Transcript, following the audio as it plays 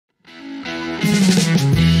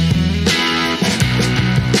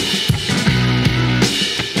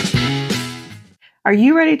Are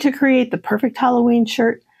you ready to create the perfect Halloween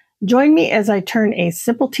shirt? Join me as I turn a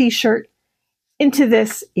simple t-shirt into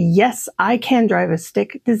this Yes, I Can Drive a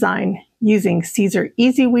Stick design using Siser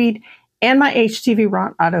Easyweed and my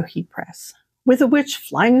HTVRont Auto Heat Press. With a witch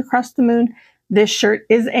flying across the moon, this shirt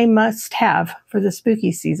is a must-have for the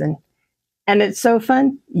spooky season. And it's so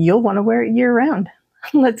fun, you'll want to wear it year-round.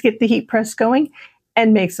 Let's get the heat press going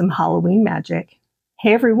and make some Halloween magic.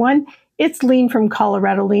 Hey everyone, it's Lean from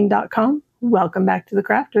ColoradoLean.com. Welcome back to the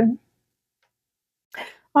craft room.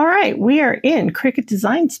 All right, we are in Cricut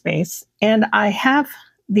Design Space, and I have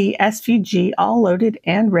the SVG all loaded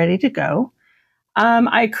and ready to go.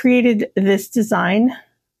 I created this design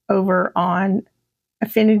over on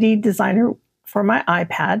Affinity Designer for my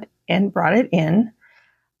iPad and brought it in.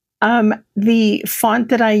 The font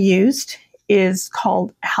that I used is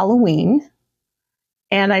called Halloween,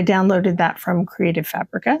 and I downloaded that from Creative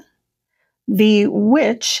Fabrica. The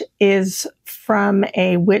witch is from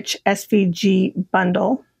a witch SVG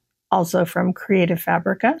bundle, also from Creative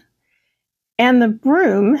Fabrica. And the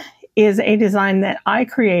broom is a design that I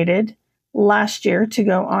created last year to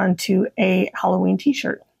go onto a Halloween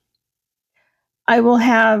t-shirt. I will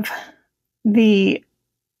have the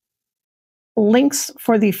links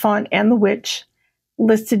for the font and the witch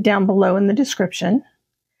listed down below in the description.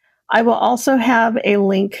 I will also have a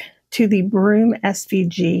link to the broom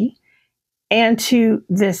SVG and to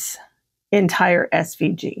this entire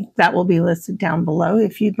SVG. That will be listed down below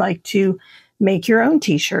if you'd like to make your own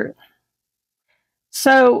t-shirt.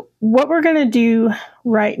 So what we're going to do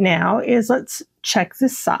right now is let's check the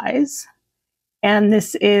size. And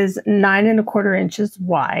this is 9 1/4 inches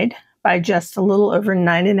wide by just a little over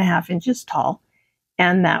 9 1/2 inches tall.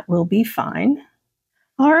 And that will be fine.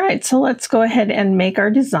 All right, so let's go ahead and make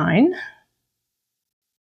our design.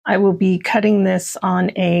 I will be cutting this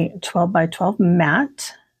on a 12 by 12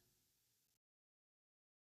 mat.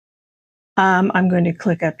 I'm going to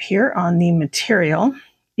click up here on the material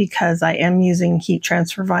because I am using heat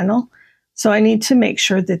transfer vinyl. So I need to make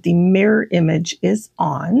sure that the mirror image is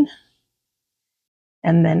on.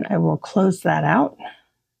 And then I will close that out.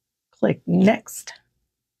 Click Next.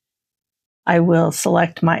 I will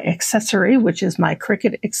select my accessory, which is my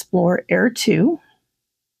Cricut Explore Air 2.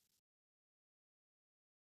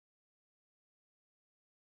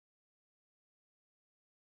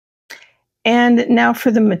 And now for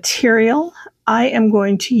the material, I am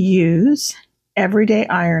going to use Everyday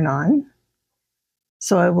Iron-On.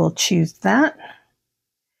 So I will choose that.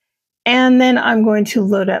 And then I'm going to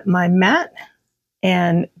load up my mat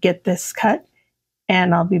and get this cut,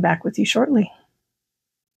 and I'll be back with you shortly.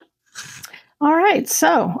 All right,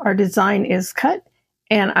 so our design is cut,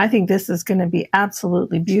 and I think this is going to be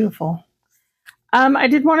absolutely beautiful. I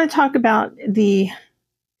did want to talk about the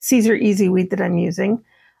Siser Easyweed that I'm using.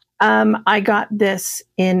 I got this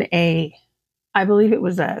in I believe it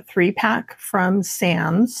was a 3-pack from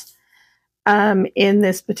Sam's. In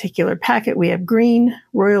this particular packet, we have green,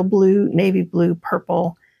 royal blue, navy blue,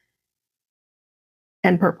 purple,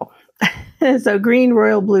 and purple. So green,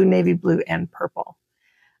 royal blue, navy blue, and purple.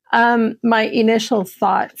 My initial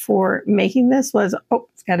thought for making this was, oh,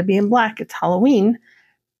 it's got to be in black. It's Halloween.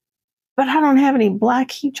 But I don't have any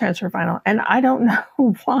black heat transfer vinyl, and I don't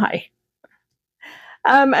know why.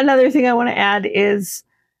 Another thing I want to add is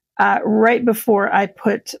right before I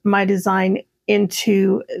put my design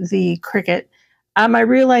into the Cricut, I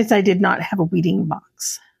realized I did not have a weeding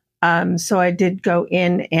box. So I did go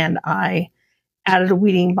in and I added a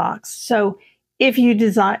weeding box. So if you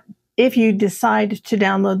decide to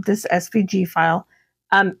download this SVG file,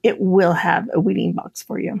 it will have a weeding box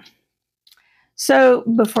for you. So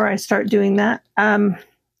before I start doing that,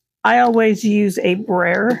 I always use a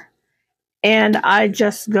brayer. And I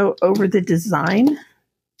just go over the design.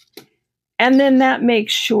 And then that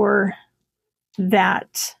makes sure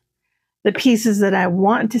that the pieces that I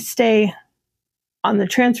want to stay on the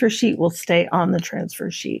transfer sheet will stay on the transfer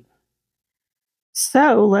sheet.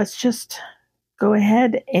 So let's just go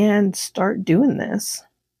ahead and start doing this.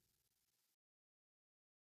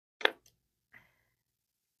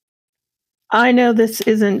 I know this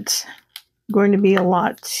isn't going to be a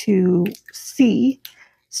lot to see,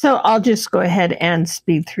 so I'll just go ahead and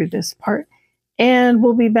speed through this part, and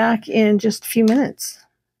we'll be back in just a few minutes.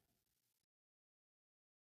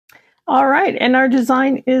 All right, and our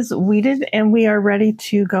design is weeded, and we are ready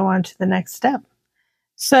to go on to the next step.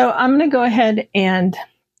 So I'm going to go ahead and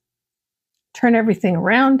turn everything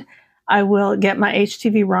around. I will get my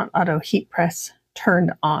HTVRont Auto Heat Press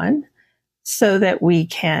turned on so that we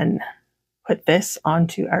can put this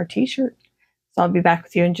onto our t-shirt. So I'll be back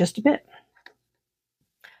with you in just a bit.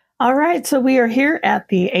 All right, so we are here at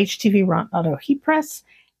the HTVRont Auto Heat Press,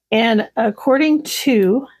 and according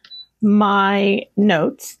to my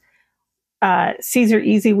notes, Siser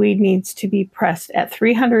Easyweed needs to be pressed at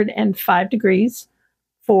 305 degrees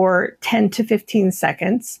for 10 to 15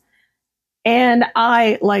 seconds, and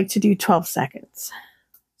I like to do 12 seconds.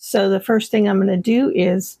 So the first thing I'm going to do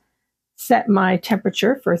is set my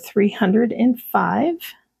temperature for 305.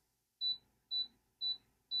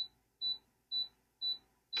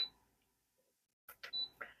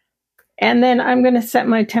 And then I'm going to set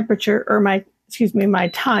my temperature, or my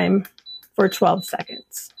time for 12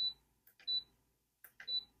 seconds.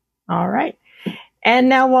 All right. And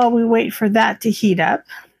now while we wait for that to heat up,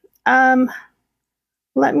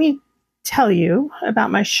 let me tell you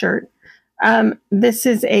about my shirt. This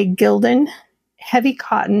is a Gildan heavy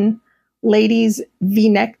cotton ladies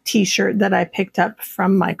V-neck t-shirt that I picked up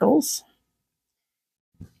from Michael's.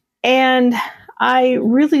 And I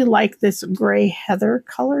really like this gray heather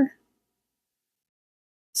color.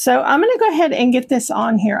 So I'm going to go ahead and get this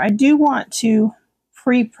on here. I do want to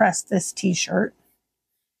pre-press this t-shirt.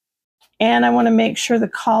 And I want to make sure the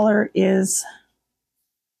collar is,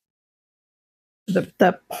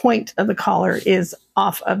 the point of the collar is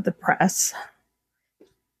off of the press.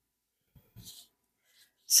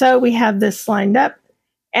 So we have this lined up.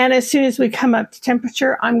 And as soon as we come up to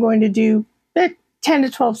temperature, I'm going to do a 10 to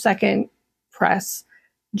 12 second press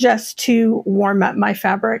just to warm up my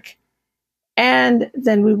fabric. And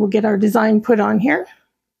then we will get our design put on here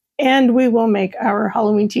and we will make our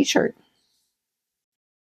Halloween t-shirt.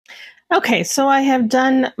 Okay, so I have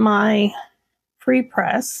done my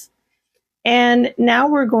pre-press and now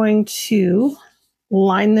we're going to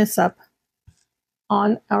line this up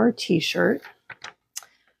on our t-shirt.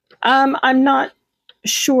 I'm not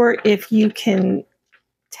sure if you can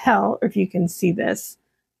tell or if you can see this.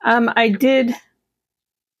 I did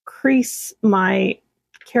crease my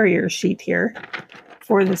carrier sheet here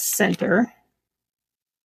for the center.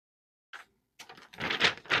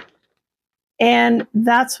 And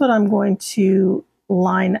that's what I'm going to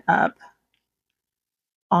line up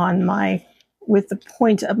on my, with the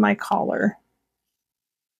point of my collar.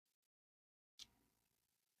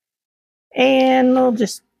 And we'll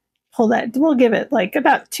just pull that, we'll give it like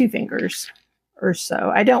about 2 fingers or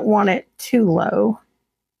so. I don't want it too low.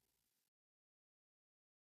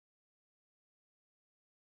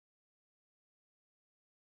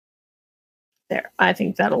 There, I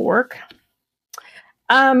think that'll work.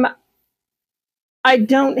 I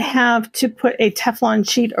don't have to put a Teflon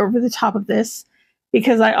sheet over the top of this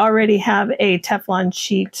because I already have a Teflon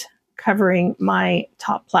sheet covering my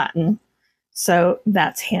top platen. So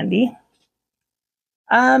that's handy.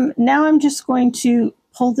 Now I'm just going to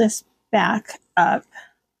pull this back up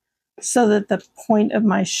so that the point of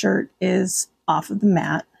my shirt is off of the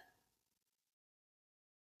mat.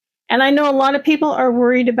 And I know a lot of people are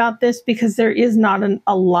worried about this because there is not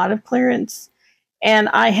a lot of clearance. And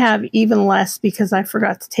I have even less because I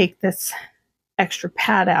forgot to take this extra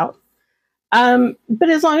pad out. But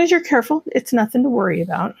as long as you're careful, it's nothing to worry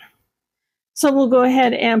about. So we'll go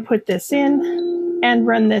ahead and put this in and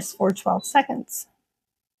run this for 12 seconds.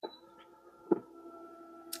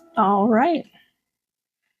 All right.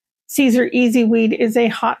 Siser Easyweed is a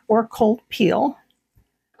hot or cold peel.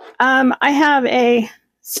 I have a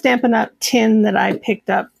Stampin' Up! Tin that I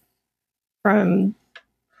picked up from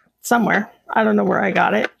somewhere. I don't know where I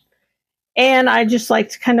got it. And I just like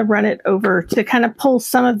to kind of run it over to kind of pull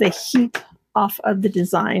some of the heat off of the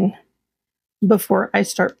design before I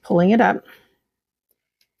start pulling it up.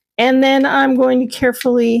 And then I'm going to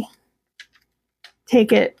carefully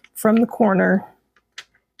take it from the corner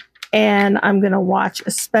and I'm going to watch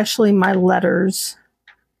especially my letters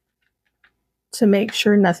to make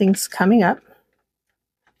sure nothing's coming up.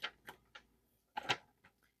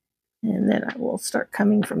 And then I will start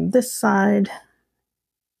coming from this side.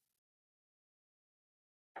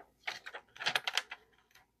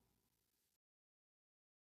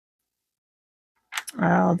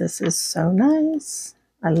 Oh, this is so nice.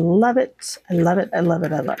 I love it. I love it. I love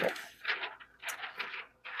it. I love it.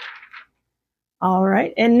 All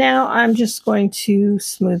right. And now I'm just going to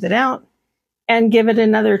smooth it out and give it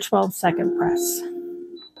another 12-second press.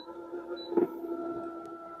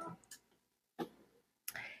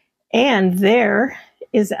 And there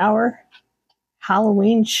is our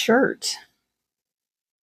Halloween shirt.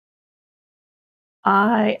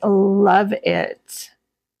 I love it.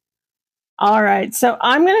 All right, so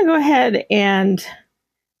I'm going to go ahead and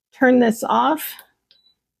turn this off,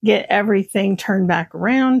 get everything turned back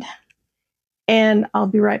around, and I'll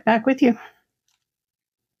be right back with you.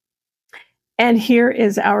 And here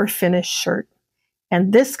is our finished shirt.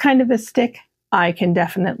 And this kind of a stick, I can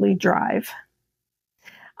definitely drive.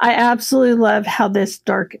 I absolutely love how this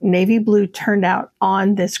dark navy blue turned out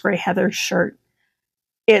on this gray heather shirt.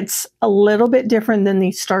 It's a little bit different than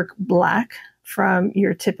the stark black from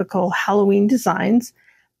your typical Halloween designs,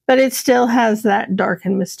 but it still has that dark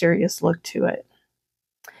and mysterious look to it.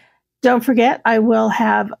 Don't forget, I will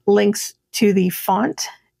have links to the font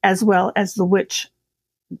as well as the Witch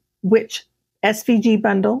SVG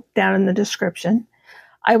bundle down in the description.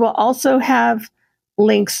 I will also have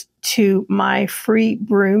links to my free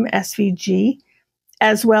broom SVG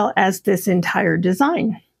as well as this entire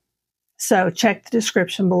design. So check the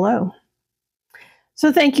description below.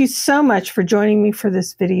 So thank you so much for joining me for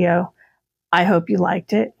this video. I hope you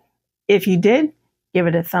liked it. If you did, give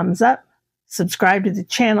it a thumbs up, subscribe to the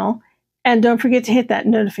channel, and don't forget to hit that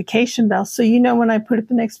notification bell so you know when I put up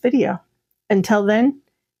the next video. Until then,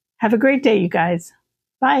 have a great day, you guys.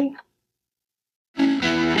 Bye.